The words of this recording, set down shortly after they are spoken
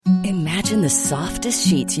Imagine the softest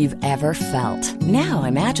sheets you've ever felt. Now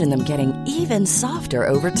imagine them getting even softer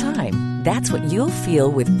over time. That's what you'll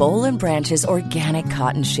feel with Boll & Branch's organic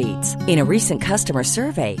cotton sheets. In a recent customer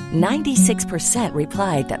survey, 96%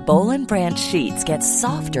 replied that Boll & Branch sheets get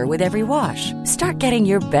softer with every wash. Start getting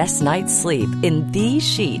your best night's sleep in these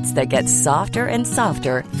sheets that get softer and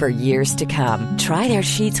softer for years to come. Try their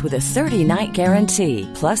sheets with a 30-night guarantee.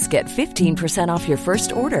 Plus, get 15% off your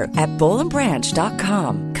first order at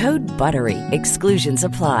bollandbranch.com. Code BUTTERY. Exclusions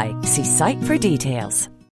apply. See site for details.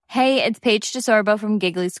 Hey, it's Paige DeSorbo from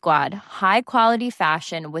Giggly Squad. High quality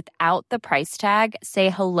fashion without the price tag. Say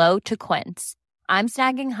hello to Quince. I'm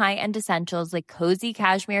snagging high-end essentials like cozy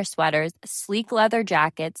cashmere sweaters, sleek leather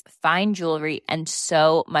jackets, fine jewelry, and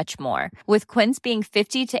so much more. With Quince being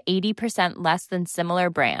 50 to 80% less than similar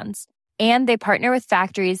brands. And they partner with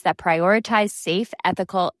factories that prioritize safe,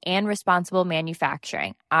 ethical, and responsible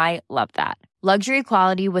manufacturing. I love that. Luxury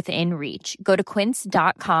quality within reach. Go to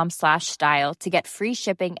quince.com/style to get free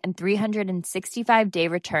shipping and 365-day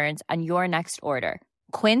returns on your next order.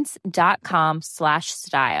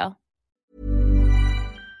 Quince.com/style.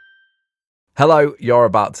 Hello, you're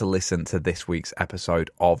about to listen to this week's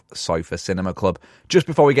episode of Sofa Cinema Club. Just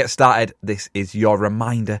before we get started, this is your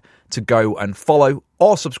reminder to go and follow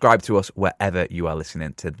or subscribe to us wherever you are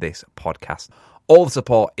listening to this podcast. All the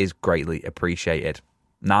support is greatly appreciated.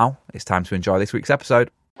 Now, it's time to enjoy this week's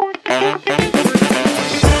episode.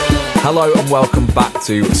 Hello and welcome back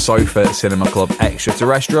to Sofa Cinema Club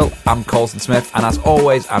Extraterrestrial. I'm Colson Smith, and as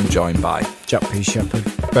always, I'm joined by Jack P. Shepherd,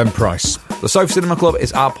 Ben Price. The Sofa Cinema Club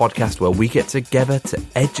is our podcast where we get together to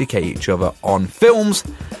educate each other on films.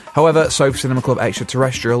 However, Sofa Cinema Club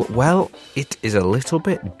Extraterrestrial, well, it is a little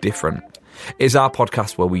bit different. It's our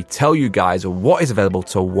podcast where we tell you guys what is available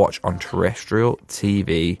to watch on terrestrial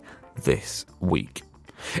TV this week.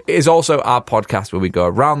 It is also our podcast where we go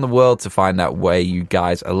around the world to find out where you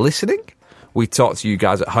guys are listening. We talk to you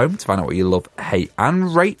guys at home to find out what you love, hate,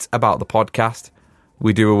 and rate about the podcast.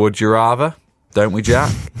 We do a Would You Rather, don't we,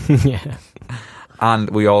 Jack? Yeah.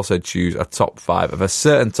 And we also choose a top 5 of a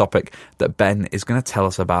certain topic that Ben is going to tell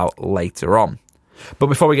us about later on. But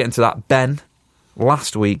before we get into that, Ben,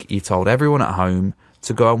 last week you told everyone at home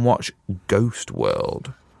to go and watch Ghost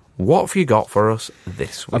World. What have you got for us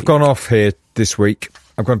this week? I've gone off here this week.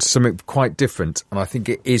 I've gone to something quite different, and I think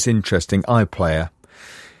it is interesting. iPlayer.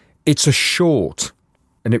 It's a short,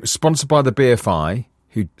 and it was sponsored by the BFI,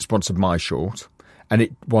 who sponsored my short, and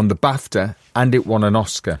it won the BAFTA, and it won an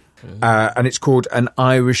Oscar. And it's called An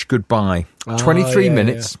Irish Goodbye. 23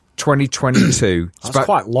 minutes, 2022. That's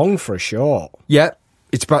quite long for a short. Yeah,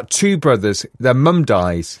 it's about two brothers. Their mum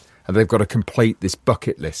dies, and they've got to complete this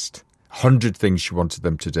bucket list. 100 things she wanted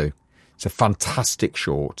them to do. It's a fantastic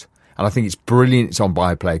short. And I think it's brilliant it's on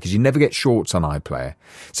iPlayer because you never get shorts on iPlayer.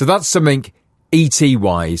 So that's something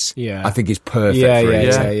ET-wise I think is perfect for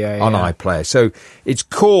ET on iPlayer. So it's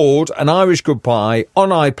called An Irish Goodbye on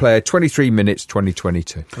iPlayer, 23 minutes,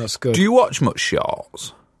 2022. That's good. Do you watch much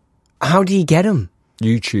shorts? How do you get them?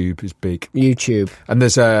 YouTube is big. YouTube. And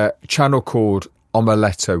there's a channel called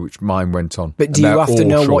Omeletto, which mine went on. But do you have to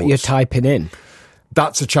know what you're typing in?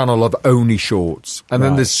 That's a channel of only shorts. And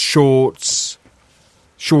then there's short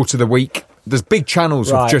of the week. There's big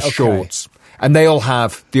channels of just shorts. And they all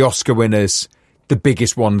have the Oscar winners, the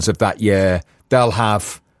biggest ones of that year. They'll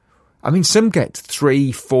have, I mean, some get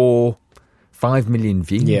 3, 4, 5 million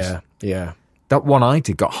views. Yeah. That one I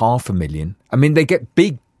did got 500,000. I mean, they get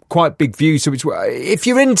quite big views. So it's, if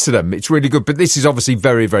you're into them, it's really good. But this is obviously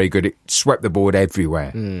very, very good. It swept the board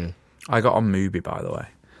everywhere. I got on Mubi, by the way.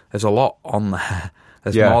 There's a lot on there.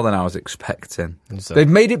 There's more than I was expecting. So. They've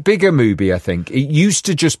made it bigger, Mubi, I think. It used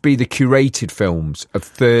to just be the curated films of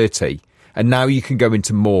 30, and now you can go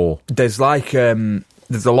into more. There's like,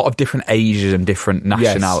 there's a lot of different ages and different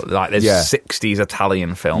nationalities. Yes. Like there's 60s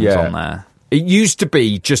Italian films on there. It used to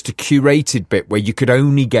be just a curated bit where you could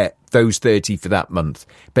only get those 30 for that month,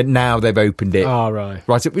 but now they've opened it. Oh, right.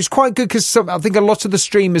 Right, it was quite good because I think a lot of the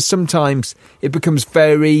streamers, sometimes it becomes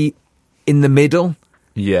very in the middle.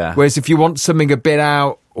 Yeah. Whereas if you want something a bit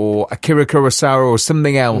out, or Akira Kurosawa or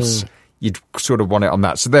something else, you'd sort of want it on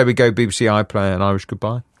that. So there we go, BBC iPlayer and Irish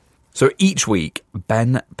Goodbye. So each week,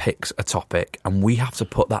 Ben picks a topic, and we have to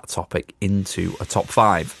put that topic into a top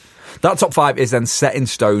 5. That top 5 is then set in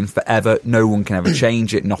stone forever. No one can ever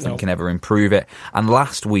change it. Nothing can ever improve it. And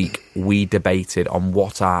last week, we debated on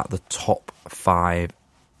what are the top 5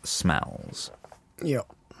 smells. Yeah.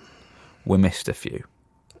 We missed a few.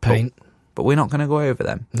 Paint. But we're not going to go over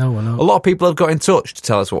them. No, we're not. A lot of people have got in touch to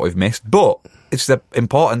tell us what we've missed, but it's the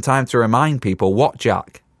important time to remind people what,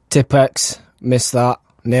 Jack? Tipex, missed that.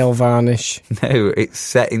 Nail varnish. No, it's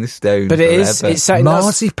set in stone. But it is. forever. It's set in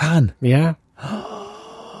Marzipan. Yeah.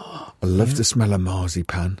 I love the smell of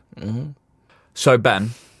marzipan. So,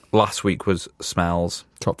 Ben, last week was smells.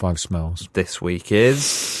 Top 5 smells. This week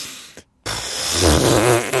is...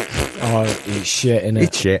 Oh, it's shit, innit?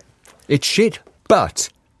 It's shit. It's shit. But,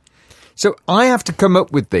 so I have to come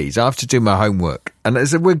up with these. I have to do my homework. And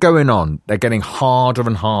as we're going on, they're getting harder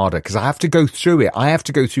and harder because I have to go through it. I have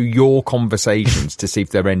to go through your conversations to see if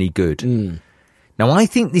they're any good. Now, I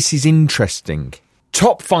think this is interesting.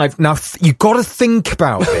 Top 5. Now, you've got to think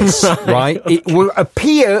about this, right? It will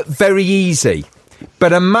appear very easy.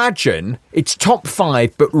 But imagine it's top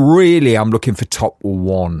 5, but really I'm looking for top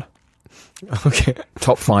 1. Okay.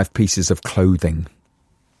 Top 5 pieces of clothing.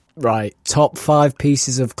 Right. Top 5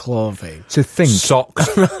 pieces of clothing. So think. Socks.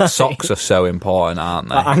 Socks are so important, aren't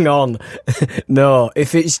they? Hang on. No,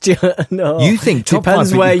 if it's just... No. You think top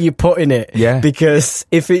Depends 5, where you're putting it. Yeah. Because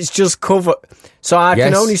if it's just cover... So I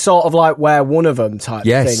can only sort of like wear one of them type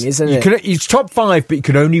thing, isn't it? It's top 5, but you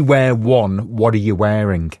can only wear one. What are you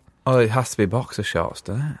wearing? Oh, it has to be boxer shorts,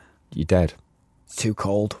 doesn't it? You're dead. It's too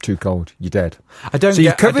cold. Too cold. You're dead. I don't. So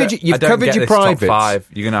you've covered your privates. Top 5.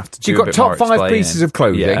 You're gonna have to. So do you've got a bit more top 5 explaining. pieces of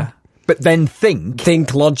clothing. Yeah. But then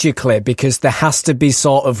think logically, because there has to be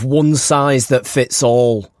sort of one size that fits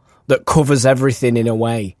all, that covers everything in a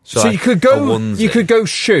way. So like you could a go. onesie. You could go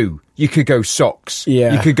shoe. You could go socks.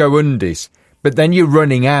 Yeah. You could go undies. But then you're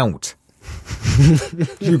running out.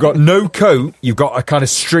 You've got no coat. You've got a kind of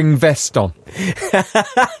string vest on.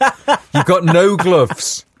 You've got no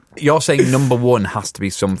gloves. You're saying number 1 has to be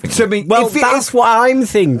something. So I mean, Well, if it that's is what I'm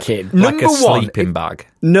thinking. like number a 1, sleeping bag.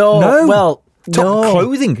 No, well, top no.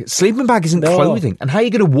 clothing. Sleeping bag isn't No. clothing. And how are you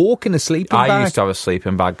going to walk in a sleeping bag? I used to have a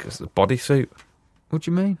sleeping bag as a bodysuit. What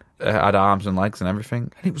do you mean? It had arms and legs and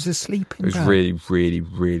everything. And it was a sleeping It was bag. really, really,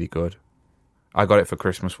 really good. I got it for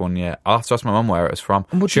Christmas one year. I'll have to ask my mum where it was from.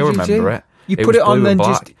 And what She'll did you remember do? it. You It put was it on, blue then and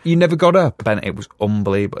black. just you never got up. Ben, it was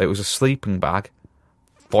unbelievable. It was a sleeping bag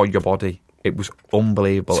for your body. It was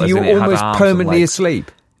unbelievable. So as you in were it had almost arms and permanently legs.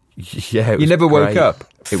 asleep. Yeah, it was You never woke great. up.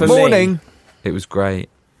 It For was me- Morning. It was great.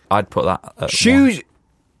 I'd put that at Shoes. one.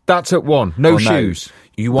 That's at 1. No Oh, shoes.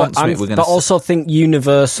 You want something we're going but also think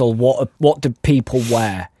universal. What do people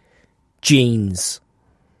wear? Jeans.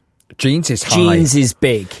 Jeans is high. Jeans is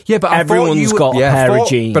big. Yeah, but I thought everyone's you would- got a pair of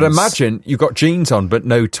jeans. But imagine you've got jeans on, but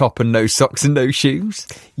no top and no socks and no shoes.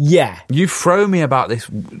 Yeah. You throw me about this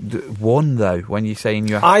one, though, when you're saying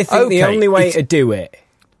you have... I think the Okay, only way it's- to do it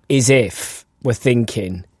is if we're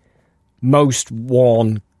thinking most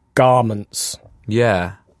worn garments.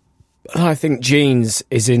 Yeah. I think jeans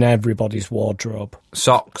is in everybody's wardrobe.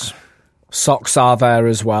 Socks. Socks are there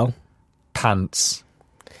as well. Pants.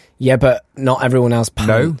 Yeah, but not everyone has No,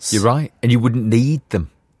 pants. you're right. And you wouldn't need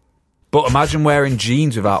them. But imagine wearing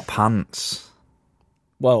jeans without pants.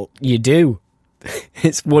 Well, you do.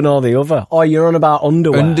 It's one or the other. Oh, you're on about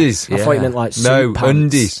underwear. Undies. I thought you Yeah. meant like suit No, pants.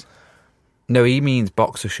 undies. No, he means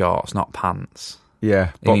boxer shorts, not pants. Yeah,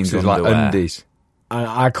 It means boxers like underwear. undies.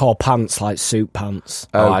 I call pants like suit pants.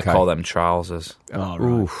 Oh, I Okay. call them trousers. Oh,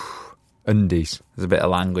 right. Undies. There's a bit of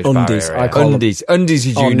language Undies, barrier. I call them- Undies. Undies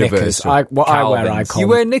is Or knickers. universal. What I wear, I Calvins. call You them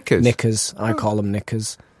wear knickers? Knickers. I call them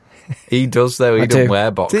knickers. He does, though. He I doesn't do.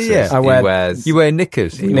 wear boxers. Do you? I wear- He wears... You wear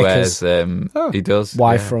knickers. He knickers. wears... He does.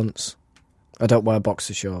 Y yeah. fronts. I don't wear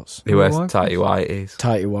boxer shorts. He wears Why? tighty whities.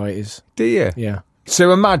 Tighty whities. Do you? Yeah.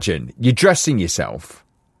 So imagine you're dressing yourself.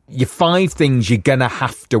 Your 5 things you're going to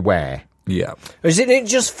have to wear. Yeah. Isn't it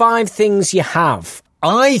just 5 things you have?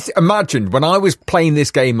 I imagined when I was playing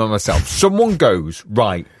this game on myself, someone goes,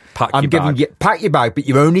 right, Pack I'm your giving bag. you, pack your bag, but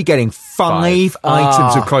you're only getting 5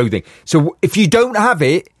 items of clothing. So if you don't have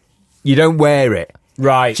it, you don't wear it.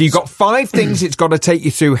 Right. So you've got 5 things it's got to take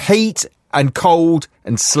you through heat and cold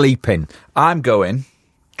and sleeping. I'm going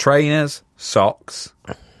trainers, socks,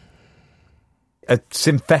 a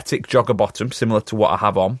synthetic jogger bottom, similar to what I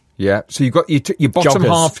have on, Yeah. So you've got your bottom Joggers.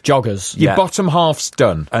 half. Joggers. Your Yeah. bottom half's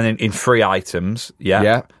done. and then in 3 items. Yeah.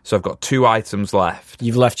 Yeah. So I've got 2 items left.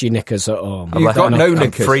 You've left your knickers at home. You've got no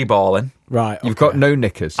knickers. Free balling. Right. You've okay. got no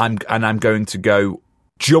knickers. I'm going to go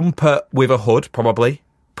jumper with a hood, probably.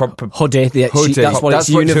 Hoodie. Hoodie. That's what it's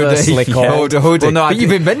hoodie- universally yeah. called. Hoodie. Well, no, But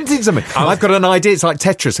you've invented something. I've got an idea. It's like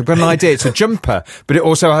Tetris. I've got an idea. It's a jumper, but it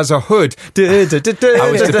also has a hood. I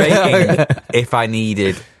was debating if I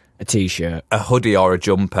needed A t-shirt. a hoodie or a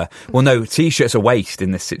jumper. Well, no, t-shirt's a waste in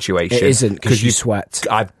this situation. It isn't because you sweat.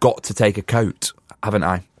 I've got to take a coat, haven't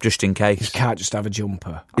I? Just in case. You can't just have a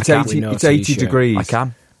jumper. It's I can't 80, no it's 80 t-shirt. degrees. I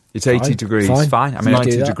can. It's 80 Fine. degrees. Fine. Fine. I It's mean,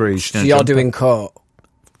 90 Do that. degrees. Just So in a you're jumper. doing coat.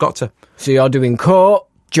 Got to. So you're doing coat,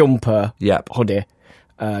 jumper, Yep. hoodie,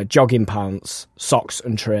 jogging pants, socks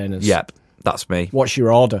and trainers. Yep, that's me. What's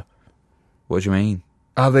your order? What do you mean?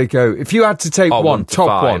 How they go? If you had to take one, to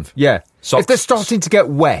top 5. one, yeah. Socks. If they're starting to get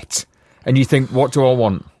wet, and you think, what do I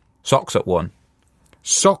want? Socks at 1.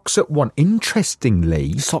 Socks at 1.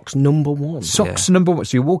 Interestingly, Socks number 1. socks number 1.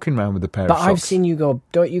 So you're walking around with a pair But of socks. I've seen you go.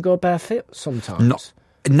 Don't you go barefoot sometimes?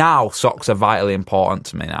 Now socks are vitally important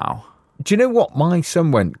to me now. Do you know what? My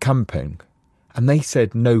son went camping, and they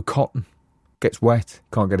said no cotton. Gets wet,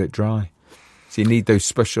 can't get it dry. So you need those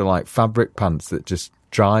special like fabric pants that just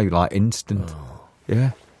dry like instant.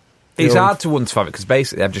 Yeah. It's hard to 1 to 5 because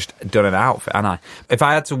basically I've just done an outfit, and if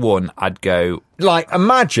I had to 1, I'd go Like,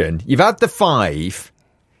 imagine you've had the 5,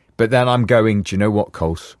 but then I'm going, do you know what,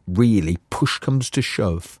 Coles? Really, push comes to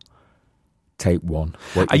shove. Take 1.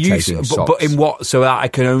 What I you use, taking in but socks? in what? So that I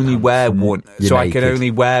can only wear one. You're So I can naked.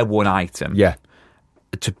 only wear one item. Yeah.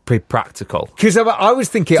 To be practical. Because I was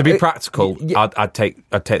thinking... To be practical, Yeah. I'd take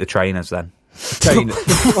the trainers then. It's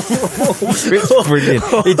brilliant.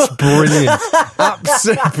 It's brilliant.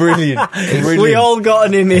 Absolutely brilliant. Brilliant. We all got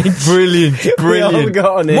an image. Brilliant. We all Brilliant.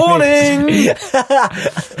 got an image. Morning!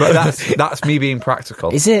 But that's me being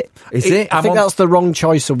practical. Is it? Is it? I think that's the wrong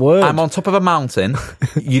choice of word. I'm on top of a mountain.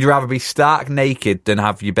 You'd rather be stark naked than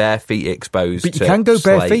have your bare feet exposed. But you to can go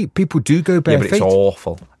bare slate. feet. People do go bare Yeah, but feet. it's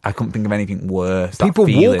awful. I couldn't think of anything worse. That People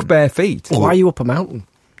feeling. walk bare feet. Why are you up a mountain?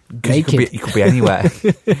 'Cause Naked. You could be anywhere.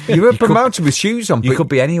 You're up a could- mountain with shoes on. You but- could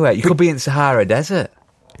be anywhere. You could be in Sahara Desert.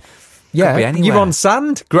 yeah, be anywhere. you're on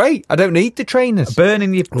sand. Great. I don't need the trainers.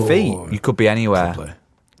 Burning your feet. You could be anywhere. Probably.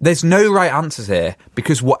 There's no right answers here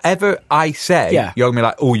because whatever I say, Yeah. you're going to be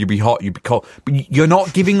like, oh, you'd be hot, you'd be cold. But you're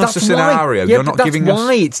not giving us a scenario. Why. Yeah, You're but not giving that's us.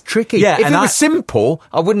 why it's tricky. Yeah, if and it I- was simple,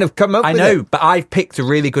 I wouldn't have come up I with know, it. but I've picked a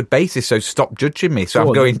really good basis, so stop judging me. So Go I'm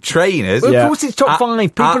on, going then. trainers. Well, Yeah. Of course, it's top 5.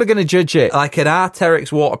 People are going to judge it. Like an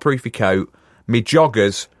Arc'teryx waterproofy coat, me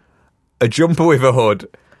joggers, a jumper with a hood,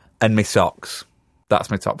 and me socks. That's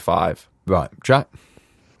my top 5. Right, Jack.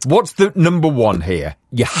 What's the number 1 here?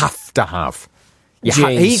 You have to have.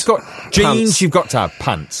 Jeans. He's got jeans. Pants. You've got to have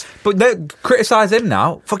pants. But they criticise him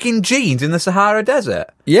now. Fucking jeans in the Sahara Desert.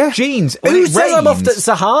 Yeah. Jeans. When Who it said I'm off rains. to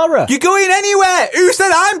Sahara? You're going anywhere. Who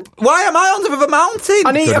said why am I on top of a mountain?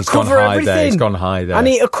 I need Good, to it's gone cover high everything. there, it's gone high there. I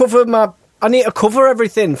need to cover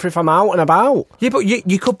everything for if I'm out and about. Yeah, but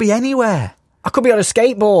you could be anywhere. I could be on a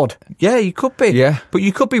skateboard. Yeah, you could be. Yeah. But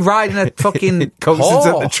you could be riding a fucking Coulson's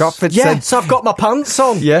at the horse. Trafford Yeah, Centre. so I've got my pants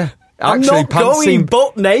on. Yeah. I'm Actually, not pants going seem...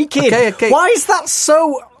 butt naked. Okay. Why is that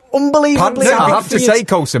so unbelievably No, I hard have for to you say,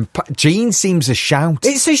 Coulson, jeans seems a shout.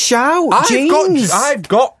 It's a shout. Jeans. I've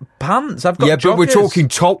got pants. I've got Yeah, but we're joggers. talking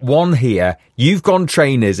top 1 here. You've gone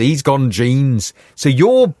trainers, he's gone jeans. So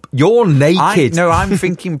you're naked. I'm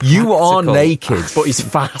thinking You are practical. naked. But he's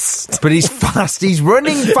fast. But he's fast. He's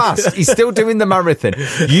running fast. He's still doing the marathon.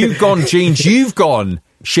 You've gone jeans. You've gone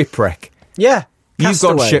shipwreck. Yeah. You've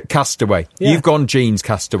gone Castaway. castaway. Yeah. You've gone jeans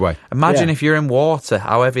castaway. Imagine Yeah. if you're in water,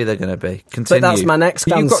 how heavy they're going to be. Continue. But that's my next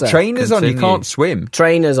But you've answer. got trainers on. You Continue. can't swim.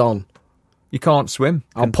 Trainers on. You can't swim.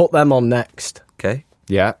 I'll put them on next. Okay.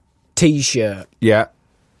 Yeah. T-shirt. Yeah.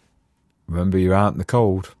 Remember, you're out in the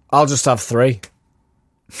cold. I'll just have 3.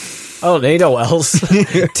 I don't need no else.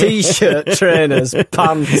 T-shirt, trainers,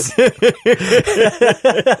 pants. His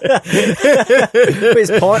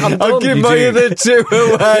point. I'm done. I'll give my other 2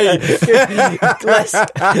 away.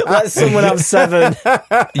 Let someone have 7.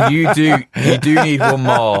 You do need one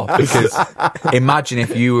more because imagine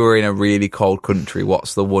if you were in a really cold country,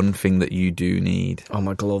 what's the one thing that you do need? Oh,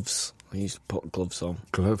 my gloves. I used to put gloves on.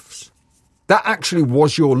 Gloves. That actually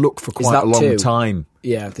was your look for quite that a long 2? time.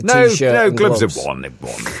 Yeah, the No, T-shirt and gloves gloves. are one.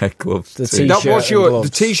 Gloves. The too. T-shirt That was and your gloves.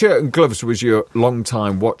 the t-shirt and gloves was your long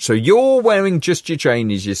time watch. So you're wearing just your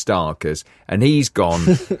trainers, your Starkers, and he's gone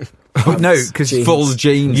No, because Jeans. full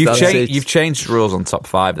jeans. You've that's changed. it. You've changed the rules on top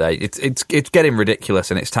 5 there. It's getting ridiculous,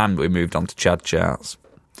 and it's time that we moved on to Chad charts.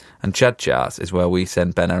 And Chad charts is where we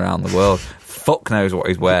send Ben around the world. Fuck knows what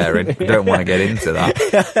he's wearing. We don't want to get into that.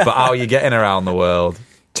 But how are you getting around the world?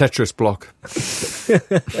 Tetris block.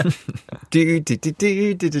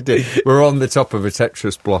 We're on the top of a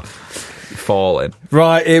Tetris block. Falling.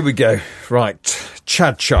 Right, here we go. Right,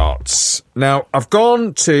 Chad charts. Now, I've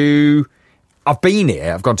been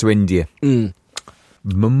here. I've gone to India.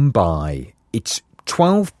 Mumbai. It's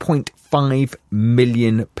 12.5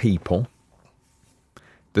 million people.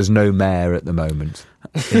 There's no mayor at the moment.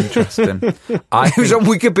 Interesting. It was on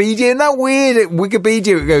Wikipedia. Isn't that weird? At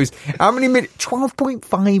Wikipedia, it goes, how many million?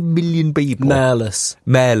 12.5 million people. Mayorless.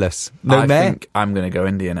 Mayorless. No I mayor. think I'm going to go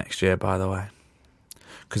India next year, by the way.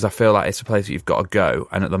 Because I feel like it's a place that you've got to go.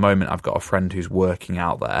 And at the moment, I've got a friend who's working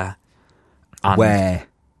out there. And Where?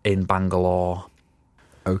 In Bangalore.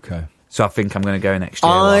 Okay. So I think I'm going to go next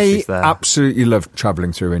year whilst he's there. Absolutely love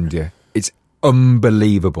travelling through India. It's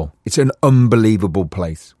unbelievable. It's an unbelievable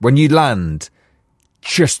place. When you land,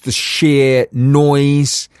 just the sheer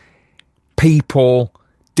noise, people,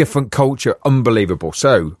 different culture, unbelievable.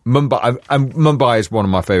 So Mumbai is one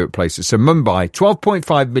of my favourite places. So Mumbai,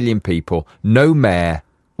 12.5 million people, no mayor.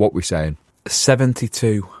 What we saying?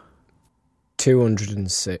 72.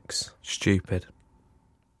 206. Stupid.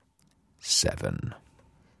 7.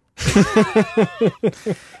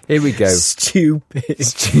 Here we go. Stupid.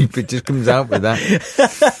 Just comes out with that.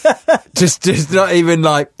 just not even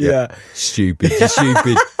like stupid.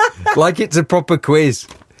 Like it's a proper quiz.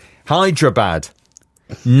 Hyderabad,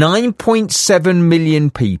 9.7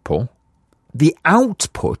 million people. The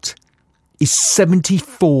output is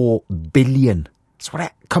 74 billion. That's what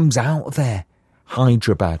it comes out of there.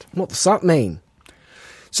 Hyderabad. What does that mean?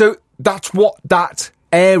 So that's what that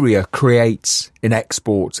area creates in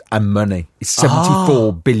exports and money. It's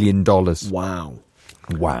 $74 billion. Wow.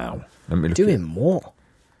 Let me look Doing what?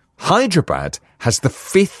 Hyderabad has the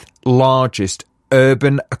 5th largest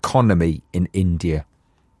urban economy in India.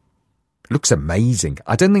 Looks amazing.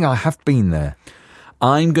 I don't think I have been there.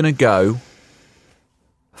 I'm going to go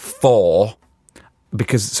 4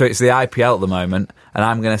 because so it's the IPL at the moment, and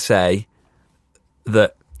I'm going to say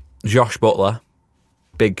that Josh Butler,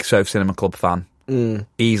 big Sofa Cinema Club fan,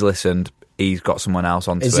 he's listened. He's got someone else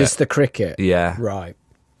onto it. Is this the cricket? Yeah. Right.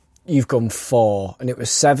 You've gone 4, and it was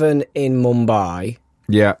 7 in Mumbai.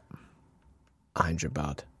 Yeah.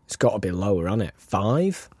 Hyderabad. It's got to be lower, hasn't it?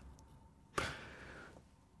 5?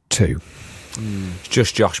 2. It's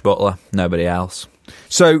just Josh Butler, nobody else.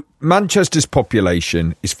 So Manchester's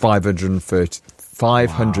population is 500,000.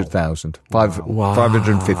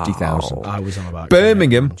 550,000. I was on about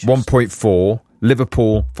Birmingham, 1.4.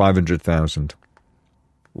 Liverpool, 500,000.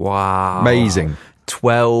 Wow. Amazing.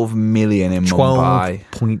 12 million in Mumbai.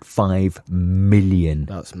 12.5 million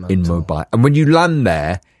That's in mental. Mumbai. And when you land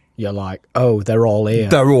there, you're like, oh, they're all here.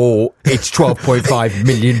 it's 12.5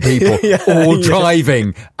 million people all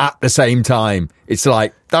driving at the same time. It's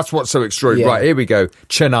like, that's what's so extraordinary. Yeah. Right, here we go.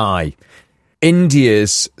 Chennai,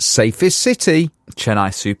 India's safest city.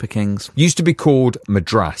 Chennai Super Kings. Used to be called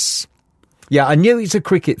Madras. Yeah, I knew it's a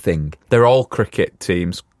cricket thing. They're all cricket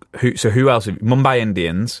teams. Who else? Mumbai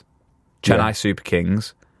Indians, Chennai Super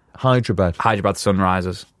Kings, Hyderabad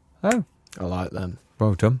Sunrisers. Oh, I like them.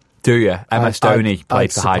 well done. Do you? MS Dhoni played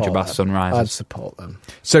I'd for support Hyderabad them. Sunrisers. I'd support them.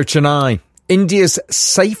 So Chennai, India's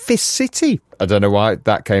safest city. I don't know why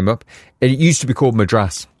that came up. It used to be called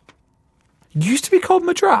Madras. It used to be called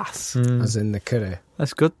Madras. As in the curry.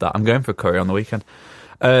 That's good, that. I'm going for curry on the weekend.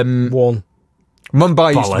 1.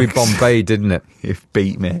 Mumbai used to be Bollocks. Bombay, didn't it? You've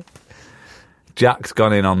beat me. Jack's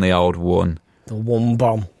gone in on the old 1. The 1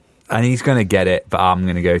 bomb. And he's going to get it, but I'm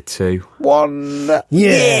going to go 2. 1.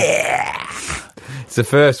 Yeah. It's the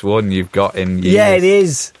first one you've got in years. Yeah, it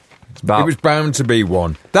is. It's about- It was bound to be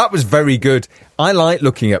 1. That was very good. I like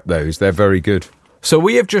looking up those. They're very good. So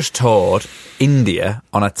we have just toured India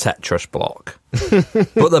on a Tetris block.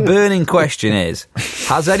 But the burning question is,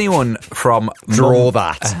 has anyone from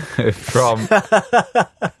from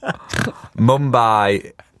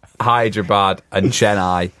Mumbai, Hyderabad and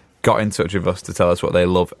Chennai got in touch with us to tell us what they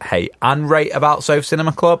love, hate and rate about Sofa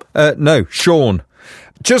Cinema Club? No, Sean.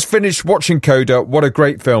 Just finished watching Coda. What a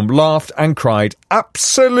great film. Laughed and cried.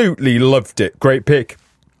 Absolutely loved it. Great pick.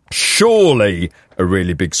 Surely a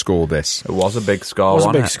really big score, this. It was a big score, Was a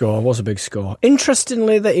wasn't big it? score. Was a big score.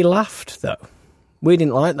 Interestingly that he laughed, though. We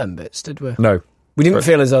didn't like them bits, did we? No, We didn't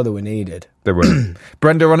feel as though they were needed. they weren't.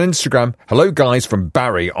 Brenda on Instagram. Hello, guys from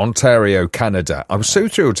Barrie, Ontario, Canada. I was so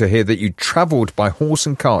thrilled to hear that you travelled by horse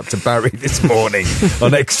and cart to Barrie this morning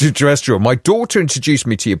on Extraterrestrial. My daughter introduced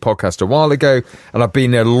me to your podcast a while ago, and I've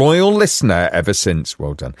been a loyal listener ever since.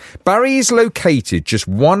 Well done. Barrie is located just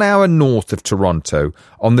 1 hour north of Toronto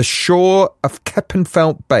on the shore of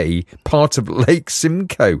Keppenfelt Bay, part of Lake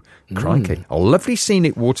Simcoe. Crikey. A lovely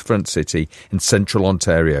scenic waterfront city in central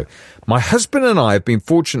Ontario. My husband and I have been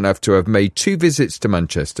fortunate enough to have made 2 visits to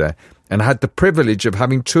Manchester and had the privilege of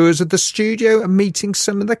having tours of the studio and meeting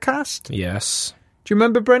some of the cast. Yes. Do you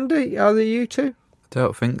remember, Brenda? Are they you two?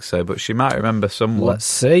 Don't think so, but she might remember someone. Let's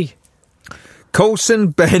see.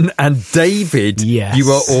 Coulson, Ben and David, Yes. you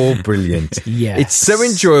are all brilliant. Yes. It's so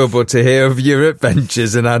enjoyable to hear of your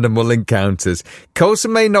adventures and animal encounters.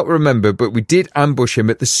 Coulson may not remember, but we did ambush him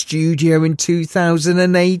at the studio in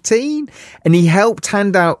 2018 and he helped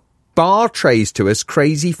hand out bar trays to us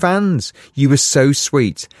crazy fans. You were so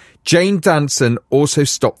sweet. Jane Danson also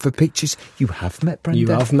stopped for pictures. You have met Brenda. You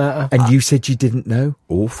have met her. And you said you didn't know.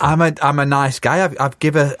 Awful. I'm a nice guy. I've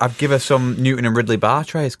give her some Newton and Ridley bar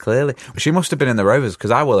trays, clearly. She must have been in the Rovers,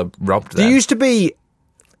 because I will have robbed them. There used to be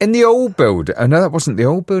in the old building. Oh, no, that wasn't the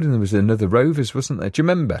old building. There was another Rovers, wasn't there? Do you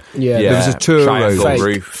remember? Yeah. There was a tour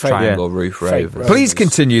Triangle roof Rovers. Please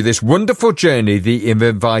continue this wonderful journey that you've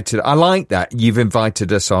invited. I like that. You've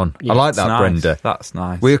invited us on. Yeah, I like that, nice. Brenda. That's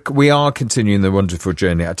nice. We are continuing the wonderful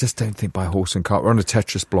journey. I just don't think by horse and cart. We're on a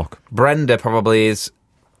Tetris block. Brenda probably is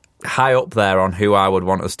high up there on who I would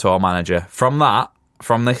want as tour manager.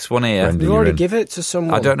 From this one here. Brenda, We already give it to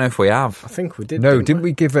someone. I don't know if we have. I think we did. No, didn't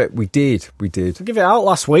we give it? We did. We give it out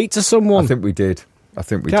last week to someone. I think we did.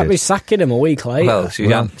 Can't be sacking him a week later. Well,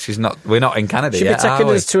 she's not. We're not in Canada She'd yet. be taking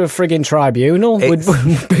us to a frigging tribunal. We'd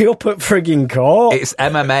be up at frigging court. It's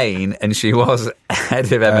MMA, and she was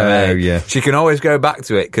head of MMA. Oh, yeah. She can always go back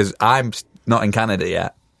to it because I'm not in Canada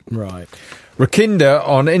yet. Right. Rakinda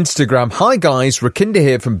on Instagram. Hi guys, Rakinda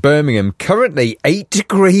here from Birmingham. Currently 8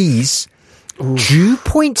 degrees. Dew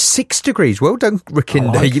point 6 degrees. Well done,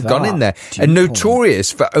 Rakinda. like You've that. gone in there. Dew And point.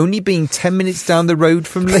 notorious for only being 10 minutes down the road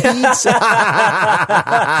from Leeds.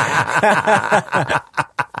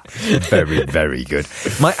 Very, very good.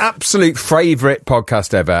 My absolute favourite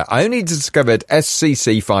podcast ever. I only discovered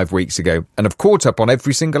SCC 5 weeks ago and have caught up on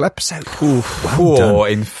every single episode. Well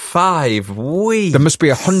done. In 5 weeks. There must be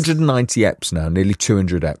 190 eps now, nearly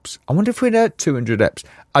 200 eps. I wonder if we're at 200 eps.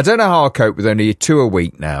 I don't know how I'll cope with only 2 a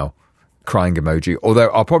week now. Crying emoji. Although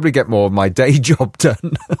I'll probably get more of my day job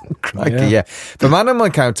done. Crikey, yeah. For Man on My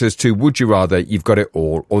Counters to Would You Rather, you've got it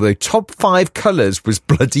all. Although top 5 colours was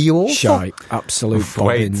bloody awful. Shite. Absolute bobbins.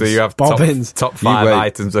 Wait till you have bobbins. top 5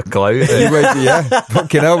 items of clothing. You wait, yeah.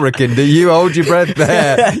 Fucking hell, Rakinda. You hold your breath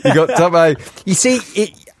there. You got top 5. You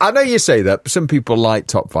see, I know you say that, but some people like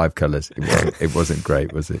top 5 colours. It wasn't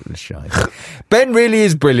great, was it? It was shite. Ben really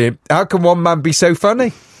is brilliant. How can one man be so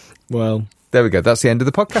funny? Well, there we go. That's the end of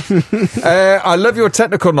the podcast. I love your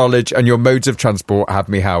technical knowledge and your modes of transport have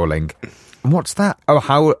me howling. And what's that? Oh,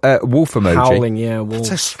 wolf emoji. Howling, yeah. Wolf.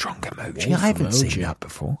 That's a strong emoji. Wolf I haven't emoji. seen that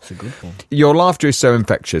before. It's a good one. Your laughter is so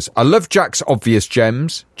infectious. I love Jack's obvious gem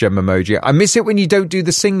emoji. I miss it when you don't do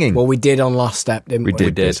the singing. Well, we did on last step, didn't we? We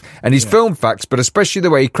did. And his film facts, but especially the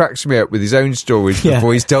way he cracks me up with his own stories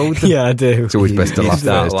before he's told them. Yeah, I do. It's always best to laugh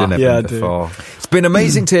first, isn't it? Yeah, I do. It's been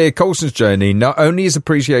amazing to hear Coulson's journey, not only his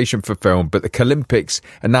appreciation for film, but the Olympics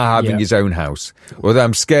and now having his own house. Although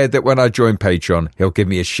I'm scared that when I join Patreon, he'll give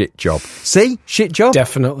me a shit job. See? Shit job?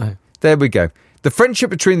 Definitely. There we go. The friendship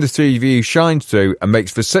between the three of you shines through and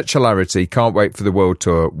makes for such hilarity. Can't wait for the world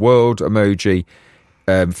tour. World emoji,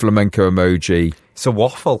 flamenco emoji. It's a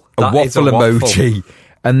waffle. A That is waffle a waffle. emoji.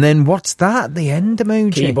 And then what's that at the end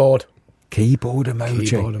emoji? Keyboard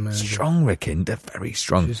emoji. Strong, Rakinda. Very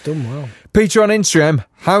strong. She's done well. Peter on Instagram.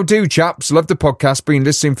 How do, chaps? Love the podcast. Been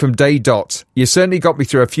listening from day dot. You certainly got me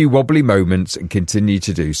through a few wobbly moments and continue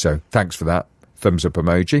to do so. Thanks for that. Thumbs up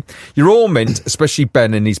emoji. You're all mint, especially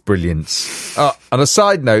Ben and his brilliance. On a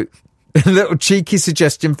side note, a little cheeky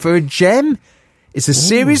suggestion for a gem. It's a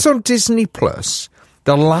series on Disney Plus.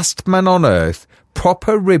 The Last Man on Earth.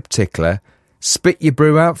 Proper rib tickler. Spit your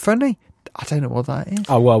brew out funny. I don't know what that is.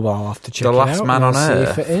 Oh, well, I'll have to check The it Last out. Man on See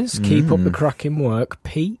Earth. if it is. Keep up the cracking work,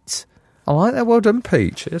 Pete. I like that. Well done,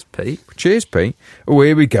 Pete. Cheers, Pete. Cheers, Pete. Oh,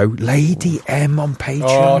 here we go. Lady M on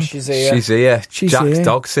Patreon. Oh, she's here. She's here. She's Jack's here.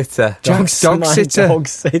 dog sitter. Jack's dog sitter. Dog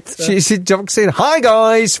sitter. She's a dog sitter. Hi,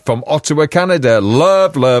 guys, from Ottawa, Canada.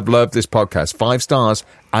 Love this podcast. 5 stars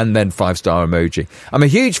and then 5-star emoji. I'm a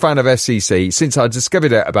huge fan of SCC since I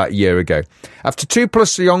discovered it about a year ago. After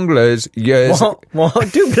 2+ years... What?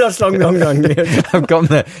 2+ long years. I've gone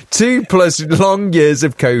there. 2+ long years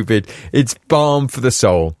of COVID. It's balm for the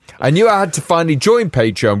soul. I knew I had to finally join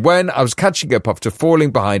Patreon when I was catching up after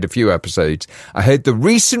falling behind a few episodes. I heard the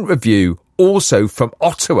recent review also from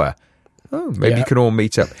Ottawa. Oh, maybe you can all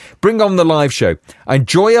meet up. Bring on the live show. I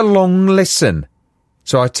enjoy a long listen.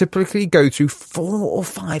 So I typically go through 4 or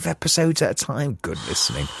 5 episodes at a time. Good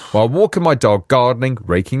listening. While walking my dog, gardening,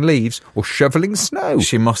 raking leaves, or shoveling snow.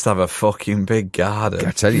 She must have a fucking big garden.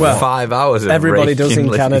 I tell you Well, what. 5 hours of everybody does raking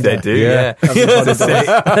in leaves. Canada. They do, Yeah. yeah. Everybody does.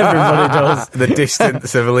 Everybody does. The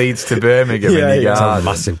distance of Leeds to Birmingham Yeah, in your yeah.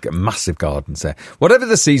 garden. Massive gardens there. Whatever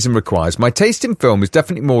the season requires, my taste in film is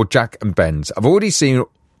definitely more Jack and Ben's. I've already seen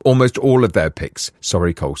almost all of their picks.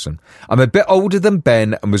 Sorry, Coulson. I'm a bit older than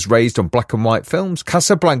Ben and was raised on black and white films.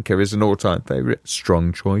 Casablanca is an all-time favourite.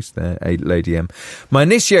 Strong choice there, Lady M. My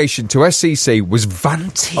initiation to SCC was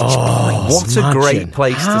Vantage Point. What a great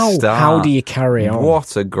place to start. How do you carry on?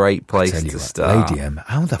 What a great place Tell you to what, start. Lady M,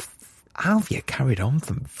 how the Alvia carried on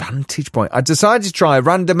from Vantage Point. I decided to try a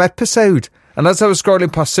random episode, and as I was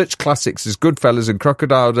scrolling past such classics as Goodfellas and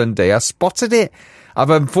Crocodile Dundee, I spotted it. I've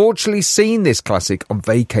unfortunately seen this classic on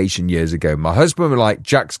vacation years ago. My husband was like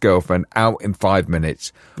Jack's girlfriend, out in 5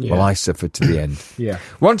 minutes. Yeah. Well, I suffered to the end. Yeah.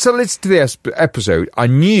 Once I listened to the episode, I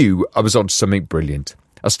knew I was on something brilliant.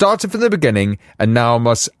 I started from the beginning, and now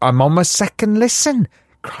I'm on my second listen.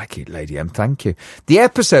 Crikey, Lady M, thank you. The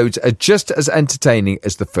episodes are just as entertaining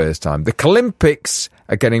as the first time. The Olympics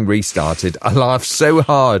are getting restarted. I laughed so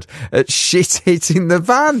hard at shit hitting the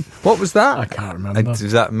van. What was that? I can't remember.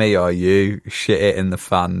 Is that me or you? Shit it in the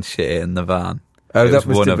fan, shit it in the van. Oh, It that was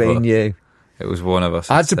must one have of been us. you. It was one of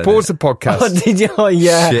us. I had to that pause said the podcast. Oh, did you? Oh,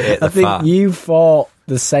 yeah. Shit hit I the think fan. you thought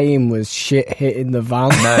the saying was shit hitting the van.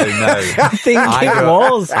 No. I think it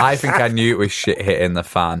was. I think I knew it was shit hitting the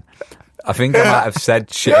fan. I think I might have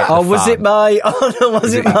said shit at the Oh, was fan. it my? Oh no,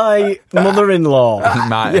 was it my mother-in-law? It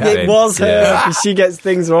might have It been. was her. Yeah. 'Cause she gets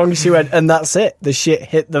things wrong. She went, and that's it. The shit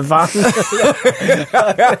hit the van.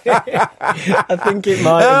 I think it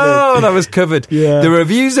might have been. Oh, that was covered. Yeah. The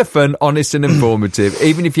reviews are fun, honest and informative,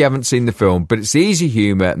 even if you haven't seen the film, but it's the easy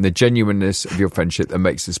humour and the genuineness of your friendship that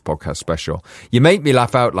makes this podcast special. You make me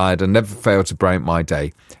laugh out loud and never fail to brighten my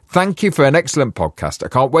day. Thank you for an excellent podcast. I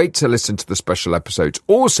can't wait to listen to the special episodes.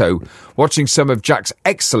 Also, watching some of Jack's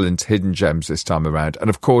excellent hidden gems this time around. And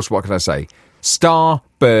of course, what can I say? Star,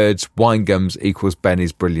 birds, wine gums equals Ben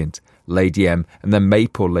is brilliant. Lady M, and then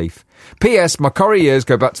Maple Leaf. P.S. My Corrie years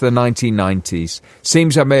go back to the 1990s.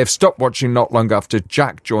 Seems I may have stopped watching not long after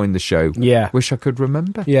Jack joined the show. Yeah. Wish I could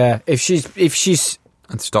remember. Yeah, if she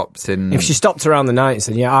And stopped in. stopped around the 90s,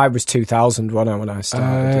 then yeah, I was 2000 when I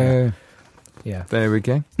started. Yeah. There we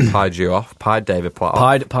go. Pied you off. Pied David Platt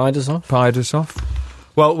off. Pied us off. Pied us off.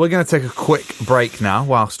 Well, we're going to take a quick break now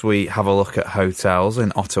whilst we have a look at hotels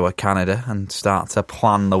in Ottawa, Canada, and start to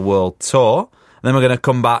plan the world tour. And then we're going to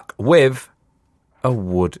come back with a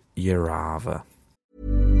Would You Rather.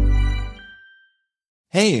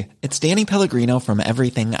 Hey, it's Danny Pellegrino from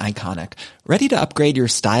Everything Iconic. Ready to upgrade your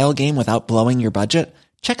style game without blowing your budget?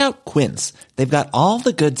 Check out Quince. They've got all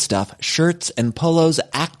the good stuff, shirts and polos,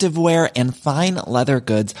 activewear, and fine leather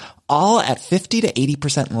goods, all at 50 to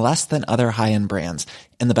 80% less than other high-end brands.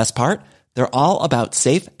 And the best part? They're all about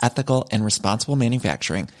safe, ethical, and responsible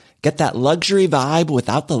manufacturing. Get that luxury vibe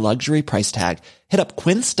without the luxury price tag. Hit up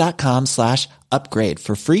quince.com/upgrade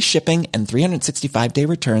for free shipping and 365-day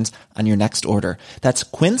returns on your next order. That's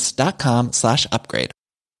quince.com/upgrade.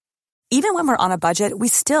 Even when we're on a budget, we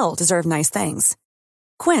still deserve nice things.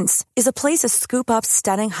 Quince is a place to scoop up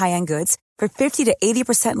stunning high-end goods for 50 to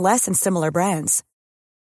 80% less than similar brands.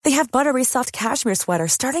 They have buttery soft cashmere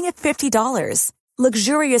sweaters starting at $50,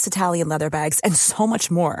 luxurious Italian leather bags, and so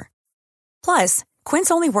much more. Plus,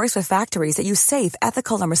 Quince only works with factories that use safe,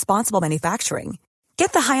 ethical, and responsible manufacturing.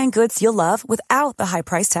 Get the high-end goods you'll love without the high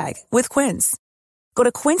price tag with Quince. Go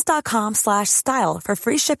to quince.com/style for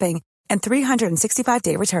free shipping and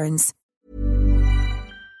 365-day returns.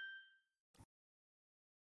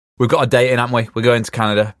 We've got a date in, haven't we? We're going to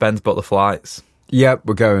Canada. Ben's booked the flights. Yep,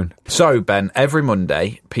 we're going. So, Ben, every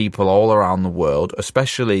Monday, people all around the world,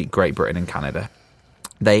 especially Great Britain and Canada,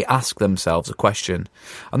 they ask themselves a question.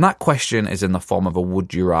 And that question is in the form of a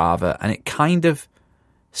would you rather, and it kind of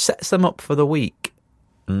sets them up for the week.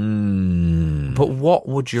 But what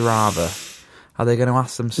would you rather are they going to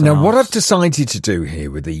ask themselves? Now, what I've decided to do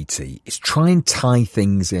here with E.T. is try and tie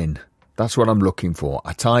things in. That's what I'm looking for.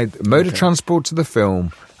 I tied mode of transport to the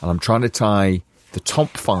film, and I'm trying to tie the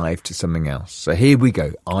top 5 to something else. So here we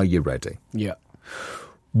go. Are you ready? Yeah.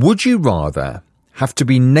 Would you rather have to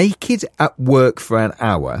be naked at work for an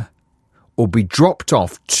hour or be dropped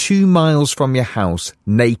off 2 miles from your house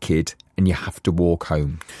naked and you have to walk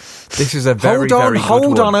home? This is a very, Hold on, very good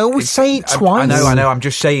hold one. on. I always say it twice. I know. I'm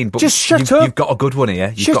just saying. But Just shut up. You've got a good one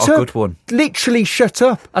here. You've Shut got a up. good one. Literally shut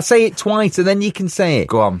up. I say it twice and then you can say it.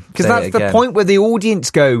 Go on, Because say that's it the again. point where the audience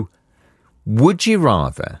go, would you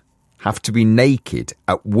rather have to be naked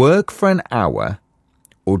at work for an hour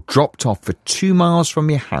or dropped off for 2 miles from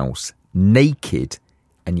your house naked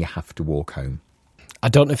and you have to walk home? I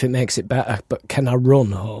don't know if it makes it better, but can I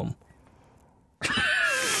run home?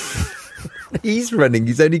 He's running.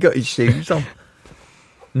 He's only got his shoes on.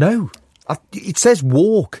 No. It says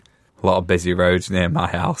walk. A lot of busy roads near my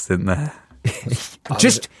house, isn't there?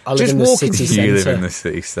 Just I live in the walk city into... centre. You live in the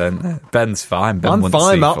city centre. Ben's fine. Ben I'm wouldn't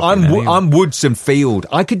fine. see fucking anyone. I'm woods and field.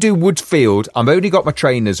 I could do woods field. I've only got my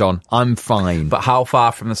trainers on. I'm fine. But how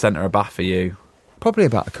far from the centre of Bath are you? Probably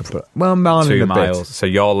about a couple of... Well, a mile 2 and a miles. bit. So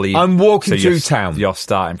you're leaving. I'm walking so through you're, town. You're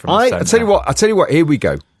starting from the I centre. tell you what, here we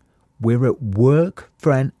go. We're at work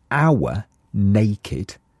for an hour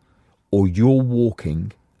naked or you're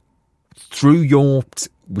walking through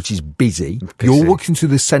which is busy. You're walking through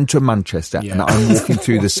the centre of Manchester, and I'm walking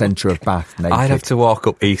through the centre of Bath naked. I'd have to walk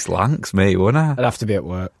up East Lancs, me, wouldn't I? I'd have to be at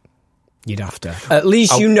work. You'd have to. At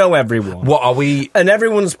least you know everyone. What are we? And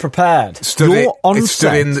everyone's prepared. You're on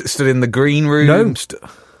set. Stood in the green room. No,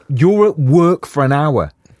 you're at work for an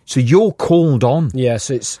hour, so you're called on.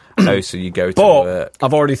 Yes, it's. So you go to work.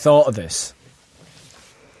 I've already thought of this.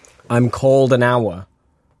 I'm called an hour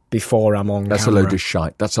before I'm on. That's camera. a load of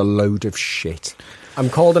shite. That's a load of shit. I'm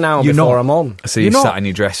called an hour before I'm on. So you're sat in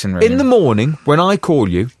your dressing room. In the morning, when I call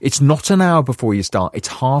you, it's not an hour before you start. It's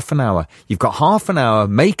half an hour. You've got half an hour,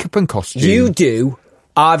 makeup and costume. You do.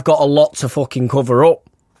 I've got a lot to fucking cover up.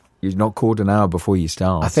 You're not called an hour before you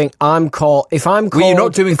start. I think I'm called. If I'm called, well, you're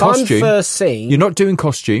not doing costume. I'm first scene. You're not doing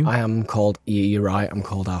costume. I am called. You're right. I'm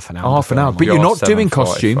called half an hour. Half an hour, but you're not doing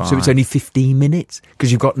costume, so it's only 15 minutes because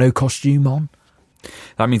you've got no costume on.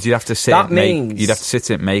 That means you'd have to sit. You'd have to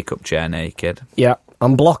sit in makeup chair naked. Yeah,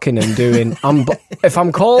 I'm blocking and doing. If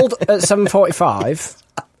I'm called at 7:45,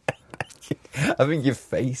 I think your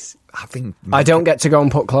face. I don't get to go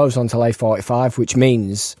and put clothes on till 8:45, which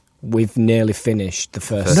means we've nearly finished the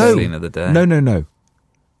first scene of the day. No.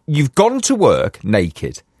 You've gone to work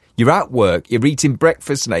naked. You're at work. You're eating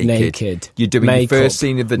breakfast naked. You're doing the first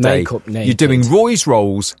scene of the day. Makeup naked. You're doing Roy's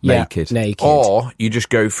rolls naked. Naked. Or you just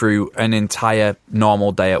go through an entire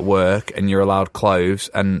normal day at work and you're allowed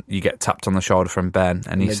clothes and you get tapped on the shoulder from Ben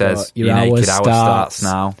and he says, your naked hour starts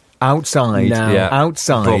now. Outside. No. Yeah.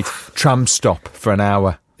 Outside. Tram stop for an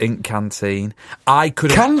hour. In canteen. I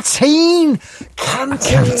couldn't... Canteen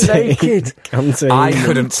naked. Canteen. I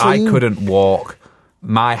couldn't walk.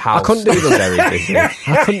 My house. I couldn't do the very busy.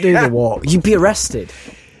 I couldn't do the walk. You'd be arrested.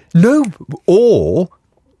 No, or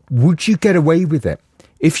would you get away with it?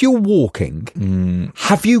 If you're walking,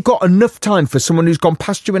 have you got enough time for someone who's gone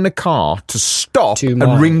past you in a car to stop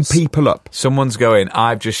and ring people up? Someone's going,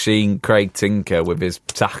 I've just seen Craig Tinker with his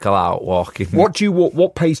tackle out walking. What do you walk?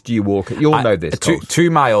 What pace do you walk at? You'll know this. 2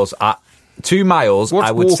 miles. 2 miles, What's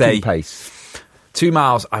I would say. Pace? 2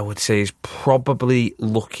 miles, I would say, is probably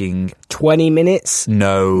looking... 20 minutes?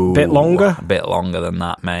 No. Bit longer? A bit longer than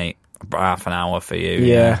that, mate. Half an hour for you.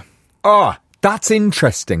 Yeah. That's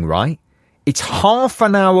interesting, right? It's half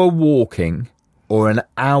an hour walking or an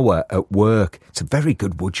hour at work. It's a very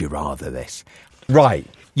good would you rather, this. Right.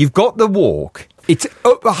 You've got the walk. It's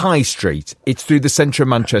up the high street. It's through the centre of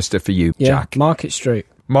Manchester for you, Jack. Market Street.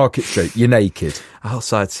 Market Street. You're naked.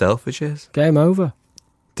 Outside Selfridges. Game over.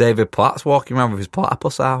 David Platt's walking around with his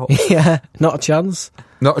platypus out. Yeah, not a chance.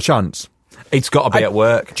 Not a chance. It's got to be at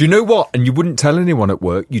work. Do you know what? And you wouldn't tell anyone at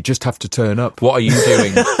work. You just have to turn up. What are you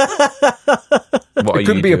doing? It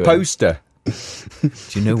could be a poster. Do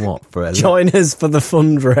you know what? Join us for the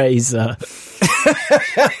fundraiser.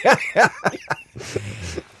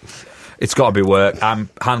 It's got to be work. I'm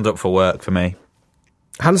hand up for work for me.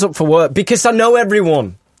 Hands up for work because I know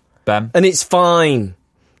everyone. Ben? And it's fine.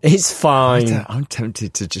 It's fine. I'm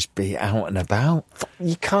tempted to just be out and about.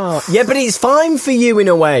 You can't. Yeah, but it's fine for you in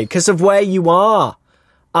a way because of where you are.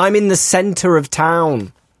 I'm in the centre of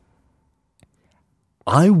town.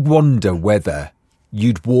 I wonder whether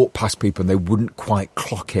you'd walk past people and they wouldn't quite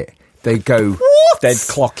clock it. They'd go... What? They'd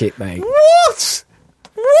clock it, mate. What?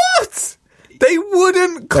 They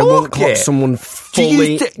wouldn't clock it. They wouldn't clock someone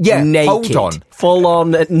fully naked. Hold on. Full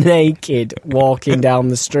on naked walking down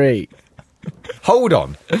the street. Hold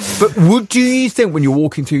on. But do you think when you're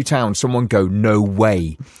walking through town, someone go, no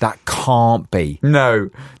way, that can't be? No,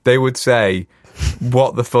 they would say,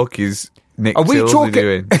 what the fuck is Nick Tilsley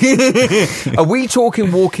doing? Are we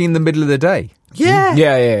talking walking in the middle of the day? Yeah.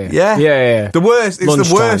 Yeah. The worst. It's Lunchtime.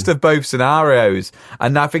 The worst of both scenarios.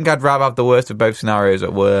 And I think I'd rather have the worst of both scenarios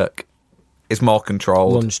at work. It's more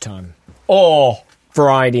controlled. Lunchtime. Or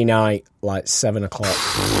Friday night, like 7 o'clock.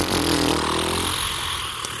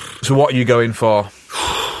 So what are you going for?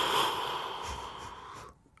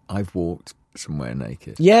 I've walked somewhere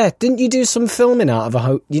naked. Yeah, didn't you do some filming out of a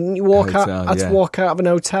hotel? Didn't you walk out? I had to walk out of an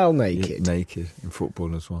hotel naked. Yeah, naked in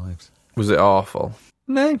Footballers' Wives. Was it awful?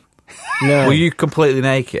 No. Were you completely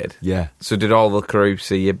naked? Yeah. So did all the crew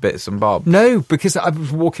see your bits and bobs? No, because I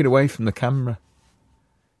was walking away from the camera.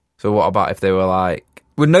 So what about if they were like...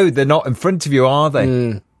 Well, no, they're not in front of you, are they?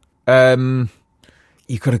 You've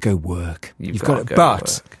got to go work. You've got to go but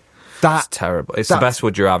work. That's terrible. It's the best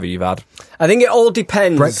would you rather you've had. I think it all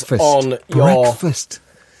depends on your... Breakfast.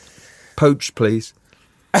 Poached, please.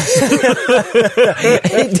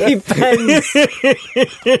 It depends.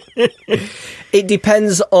 It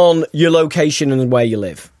depends on your location and where you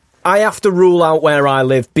live. I have to rule out where I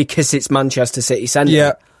live because it's Manchester city centre.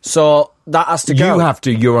 Yeah. So that has to go. You have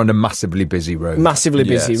to. You're on a massively busy road. Massively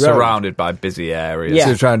busy road. Surrounded by busy areas.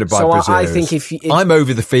 Yeah. Surrounded by So busy I areas. think if I'm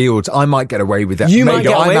over the fields, I might get away with it. You might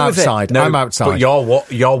get away I'm with it. outside. No, I'm outside.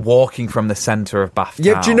 But you're walking from the centre of Bath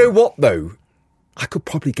Yeah, Town. do you know what, though? I could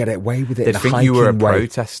probably get away with it They'd in a think you were a hiking way.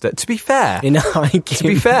 protester. To be fair, in hiking. to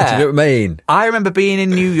be fair, Do you know what I mean? I remember being in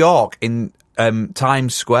New York in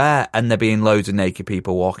Times Square and there being loads of naked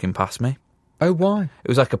people walking past me. Oh, why? It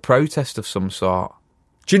was like a protest of some sort.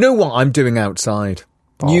 Do you know what I'm doing outside?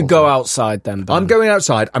 You go outside then, Ben. I'm going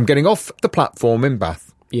outside. I'm getting off the platform in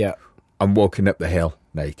Bath. Yeah. I'm walking up the hill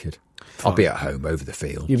naked. I'll be at home over the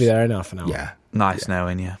fields. You'll be there in half an hour. Yeah. Nice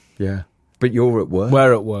knowing you. Yeah. But you're at work.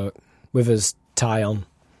 We're at work with his tie on.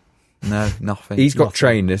 No, nothing. He's got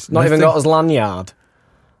trainers. Not even got his lanyard.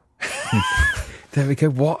 There we go.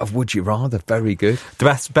 What a would you rather? Very good. The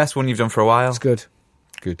best one you've done for a while. It's good.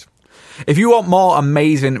 Good. If you want more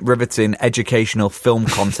amazing, riveting, educational film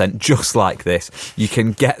content just like this, you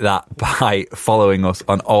can get that by following us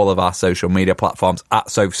on all of our social media platforms at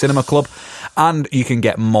Sofa Cinema Club. And you can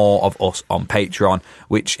get more of us on Patreon,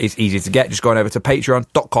 which is easy to get. Just going over to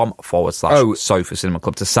patreon.com/Sofa Cinema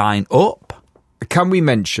Club to sign up. Can we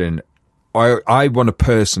mention, I want to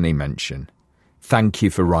personally mention, thank you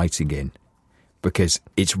for writing in, because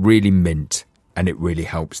it's really mint. And it really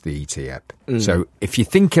helps the ET app. So if you're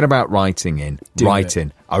thinking about writing in, write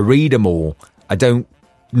in. I read them all. I don't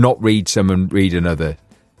not read some and read another.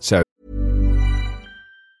 So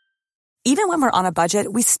Even when we're on a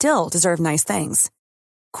budget, we still deserve nice things.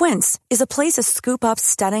 Quince is a place to scoop up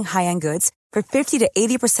stunning high-end goods for 50 to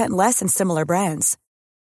 80% less than similar brands.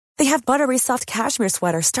 They have buttery soft cashmere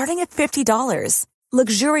sweaters starting at $50,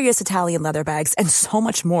 luxurious Italian leather bags, and so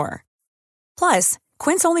much more. Plus,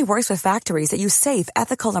 Quince only works with factories that use safe,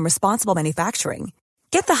 ethical, and responsible manufacturing.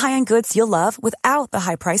 Get the high-end goods you'll love without the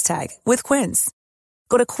high price tag with Quince.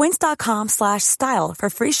 Go to quince.com/style for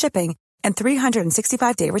free shipping and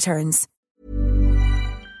 365-day returns.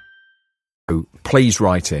 please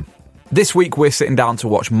write in. This week we're sitting down to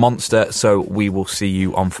watch Monster, so we will see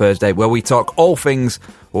you on Thursday where we talk all things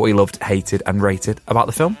what we loved, hated and rated about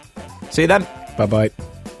the film. See you then. Bye-bye.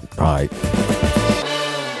 Bye.